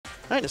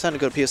Alright, it's time to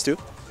go to PS2.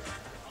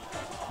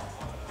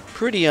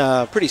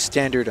 Pretty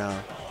standard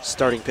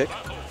starting pick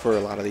for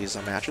a lot of these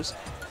matches.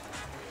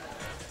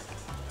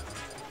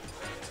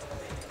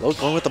 Loke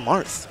going with the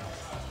Marth.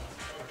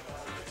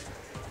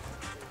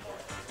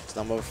 It's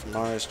not Muffin from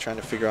Mars trying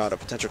to figure out a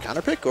potential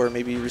counter pick, or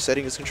maybe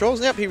resetting his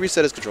controls. Yep, he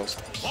reset his controls.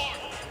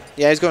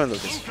 Yeah, he's going to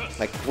Lucas.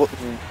 Like,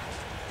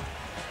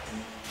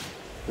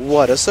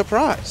 what a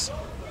surprise.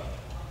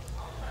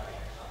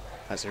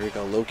 As here we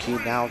go, low-key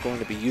now going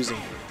to be using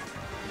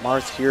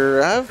Marth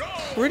here. I have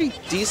pretty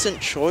decent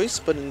choice,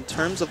 but in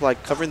terms of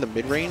like covering the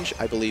mid-range,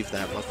 I believe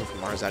that Muffin from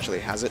Mars actually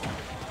has it.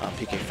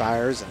 PK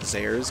Fires and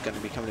Zare's going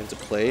to be coming into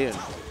play, and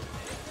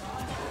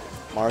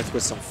Marth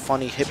with some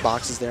funny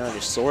hitboxes there on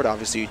your sword.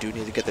 Obviously, you do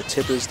need to get the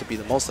tippers to be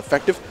the most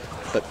effective,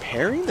 but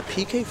pairing the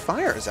PK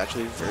Fire is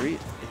actually a very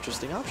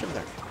interesting option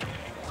there.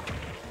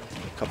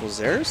 Couple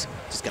Zares,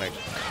 just going to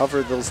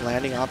cover those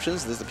landing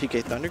options. There's the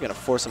PK Thunder, going to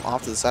force him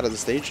off to the side of the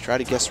stage, try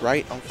to guess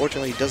right.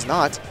 Unfortunately, he does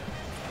not.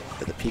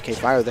 But the PK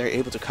Fire there,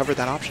 able to cover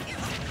that option.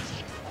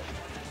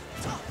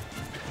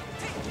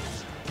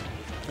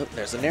 Oh,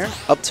 there's a nair,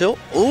 up tilt.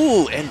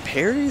 Ooh, and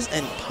parries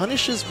and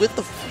punishes with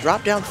the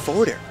drop down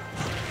forward air.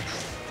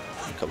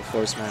 A couple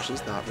forward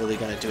smashes, not really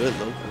going to do it.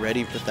 Loke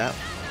ready with that.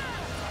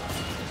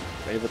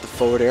 Ready with the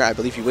forward air. I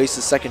believe he wastes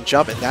his second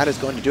jump, and that is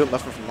going to do it.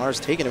 Muffin from Mars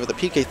taking it with the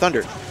PK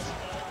Thunder.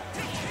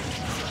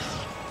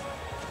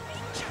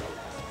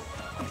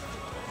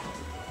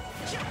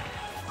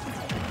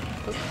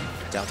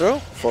 Down throw,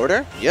 forward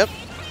air, yep.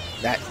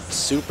 That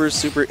super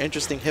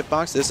interesting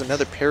hitbox. There's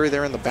another parry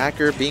there in the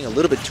backer, being a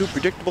little bit too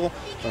predictable.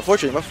 But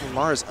unfortunately, Muffin from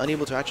Mars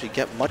unable to actually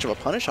get much of a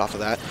punish off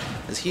of that,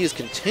 as he is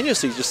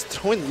continuously just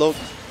throwing Loke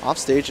off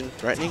stage and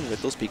threatening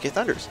with those PK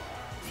Thunders.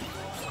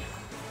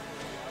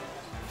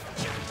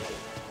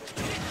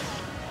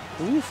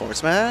 Ooh, forward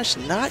smash,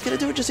 not gonna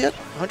do it just yet.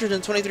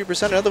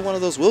 123%, another one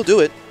of those will do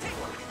it.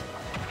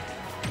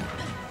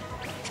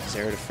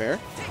 Zero to fair.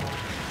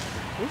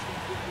 Ooh.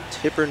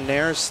 Tipper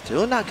Nair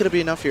still not going to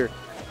be enough here.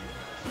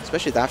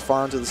 Especially that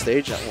far onto the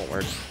stage, that won't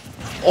work.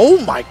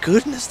 Oh my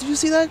goodness, did you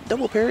see that?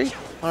 Double parry?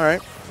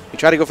 Alright. He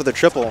tried to go for the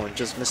triple and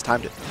just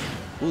mistimed it.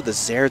 Ooh, the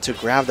Zare to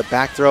grab the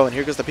back throw, and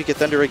here goes the PK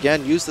Thunder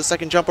again. Used the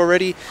second jump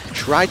already,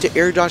 tried to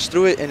air dodge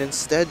through it, and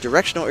instead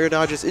directional air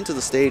dodges into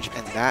the stage,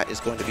 and that is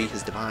going to be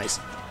his demise.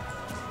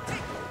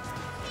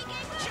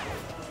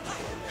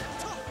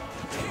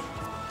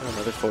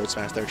 Another forward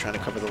smash there, trying to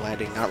cover the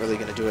landing. Not really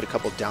going to do it. A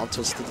couple down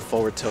tilts to the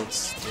forward tilts.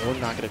 Still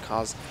not going to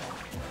cause...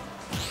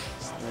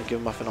 Not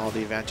give Muffin all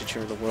the advantage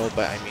here in the world,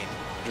 but I mean,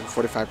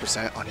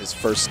 145% on his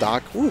first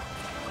stock. Woo!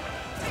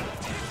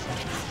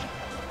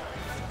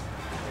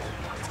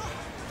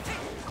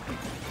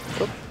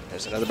 Oh,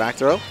 there's another back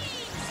throw.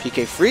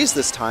 PK freeze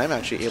this time,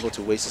 actually able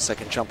to waste a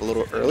second jump a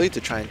little early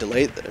to try and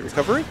delay the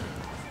recovery.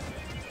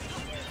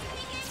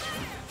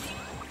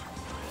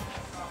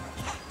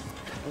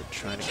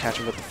 Trying to catch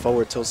him with the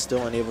forward tilt,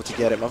 still unable to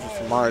get it. Muffin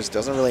from Mars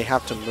doesn't really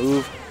have to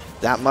move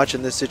that much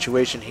in this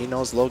situation. He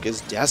knows Loke is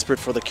desperate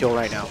for the kill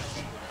right now.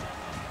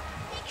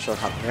 Short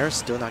hop Nair,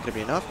 still not going to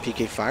be enough.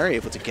 PK Fire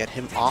able to get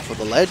him off of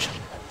the ledge.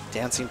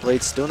 Dancing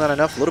Blade, still not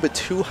enough. A little bit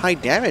too high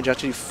damage.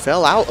 Actually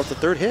fell out of the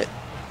third hit.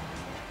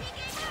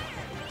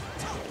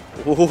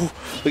 Ooh,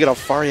 look at how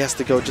far he has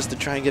to go just to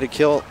try and get a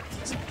kill.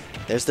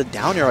 There's the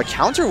down air. A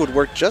counter would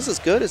work just as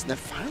good, as Nef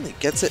finally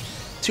gets it.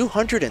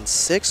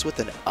 206 with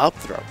an up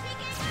throw.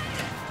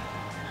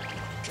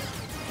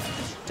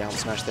 Down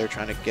smash there,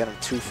 trying to get him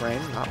 2-frame.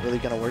 Not really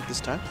going to work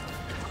this time.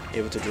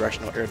 Able to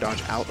directional air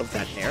dodge out of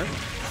that nair.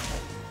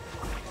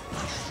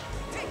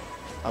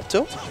 Up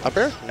tilt, up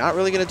air, not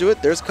really going to do it.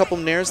 There's a couple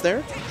nairs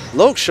there.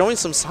 Loke showing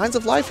some signs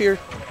of life here.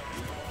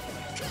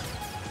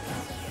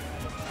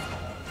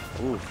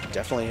 Ooh,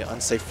 definitely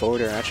unsafe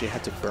forward air. Actually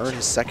had to burn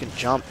his second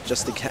jump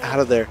just to get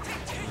out of there,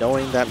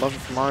 knowing that Muffin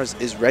from Mars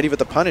is ready with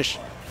the punish.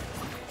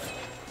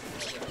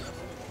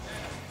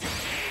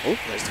 Oh,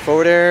 there's the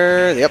forward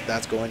air. Yep,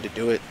 that's going to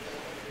do it.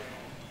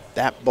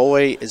 That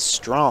boy is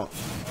strong.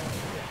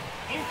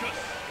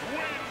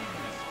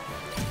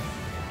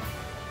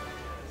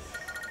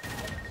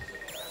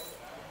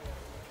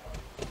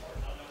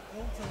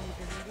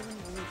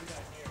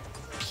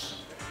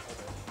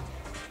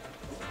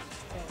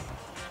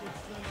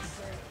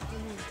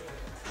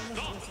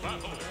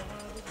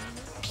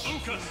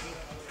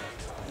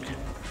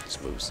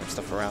 Let's move some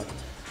stuff around.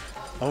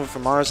 Muffin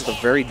from Mars with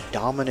a very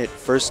dominant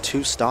first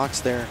two stocks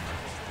there.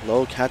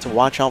 Loke had to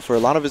watch out for a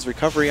lot of his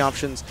recovery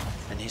options,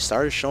 and he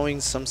started showing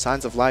some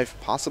signs of life,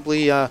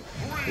 possibly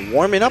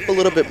warming up a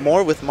little bit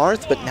more with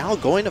Marth, but now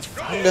going to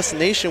Final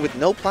Destination with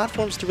no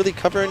platforms to really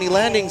cover any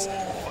landings.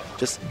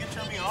 Just...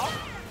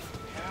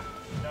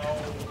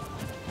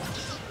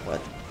 What?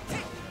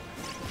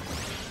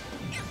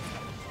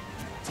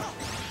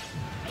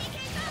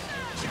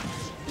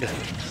 There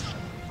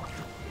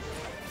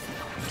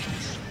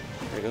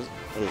he goes.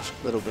 A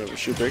little bit of a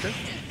shoe breaker.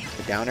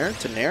 The down air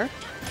to Nair.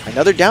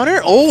 Another down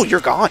air. Oh, you're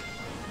gone.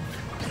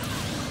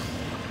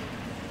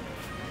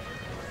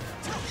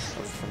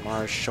 From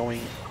Mars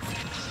showing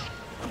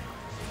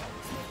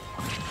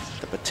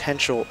the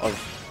potential of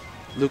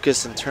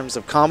Lucas in terms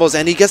of combos,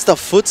 and he gets the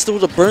footstool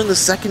to burn the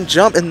second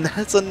jump, and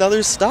that's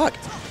another stock.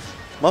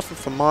 Muffin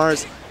from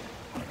Mars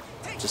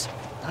just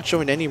not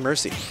showing any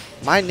mercy.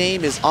 My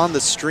name is on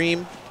the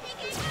stream.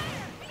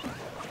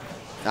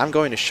 I'm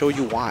going to show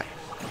you why.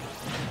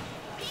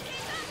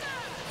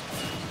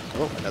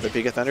 Oh, another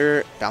Peak of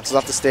Thunder. Bounces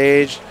off the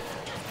stage.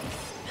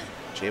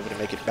 Able to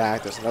make it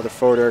back. There's another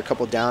forwarder, a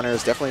couple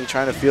downers. Definitely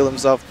trying to feel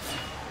himself.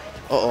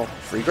 Uh-oh.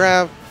 Free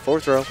grab.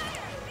 Forward throw.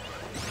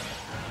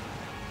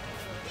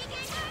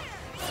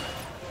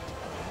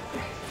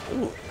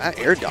 Ooh, that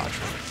air dodge.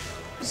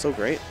 So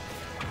great.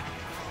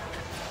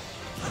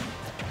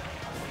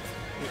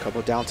 A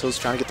couple down tilts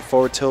trying to get the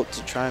forward tilt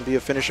to try and be a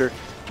finisher.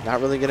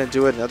 Not really going to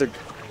do it.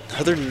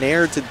 Another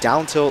nair to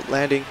down tilt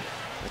landing.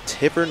 A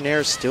tipper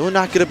nair still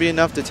not going to be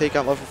enough to take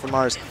out Muffin from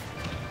Mars.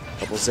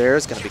 Double Zaire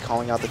is going to be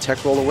calling out the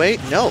tech roll away.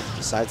 No,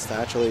 decides to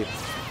actually...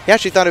 He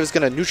actually thought it was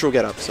going to neutral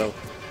get up, so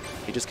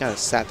he just kind of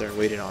sat there and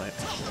waited on it.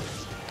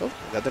 Oh,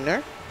 another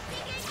nair.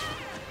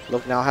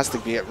 Loke now has to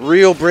get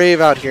real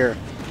brave out here.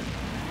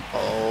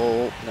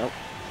 Oh, nope.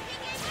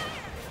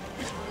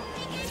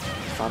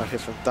 Final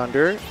hit from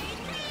Thunder.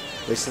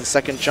 Wasting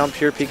second jump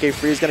here. PK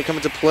Free is going to come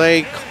into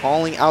play,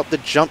 calling out the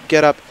jump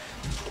get up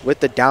with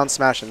the down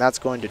smash, and that's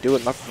going to do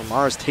it. Muffin from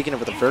Mars taking it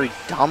with a very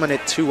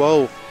dominant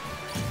 2-0.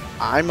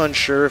 I'm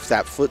unsure if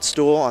that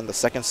footstool on the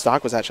second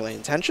stock was actually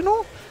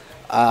intentional.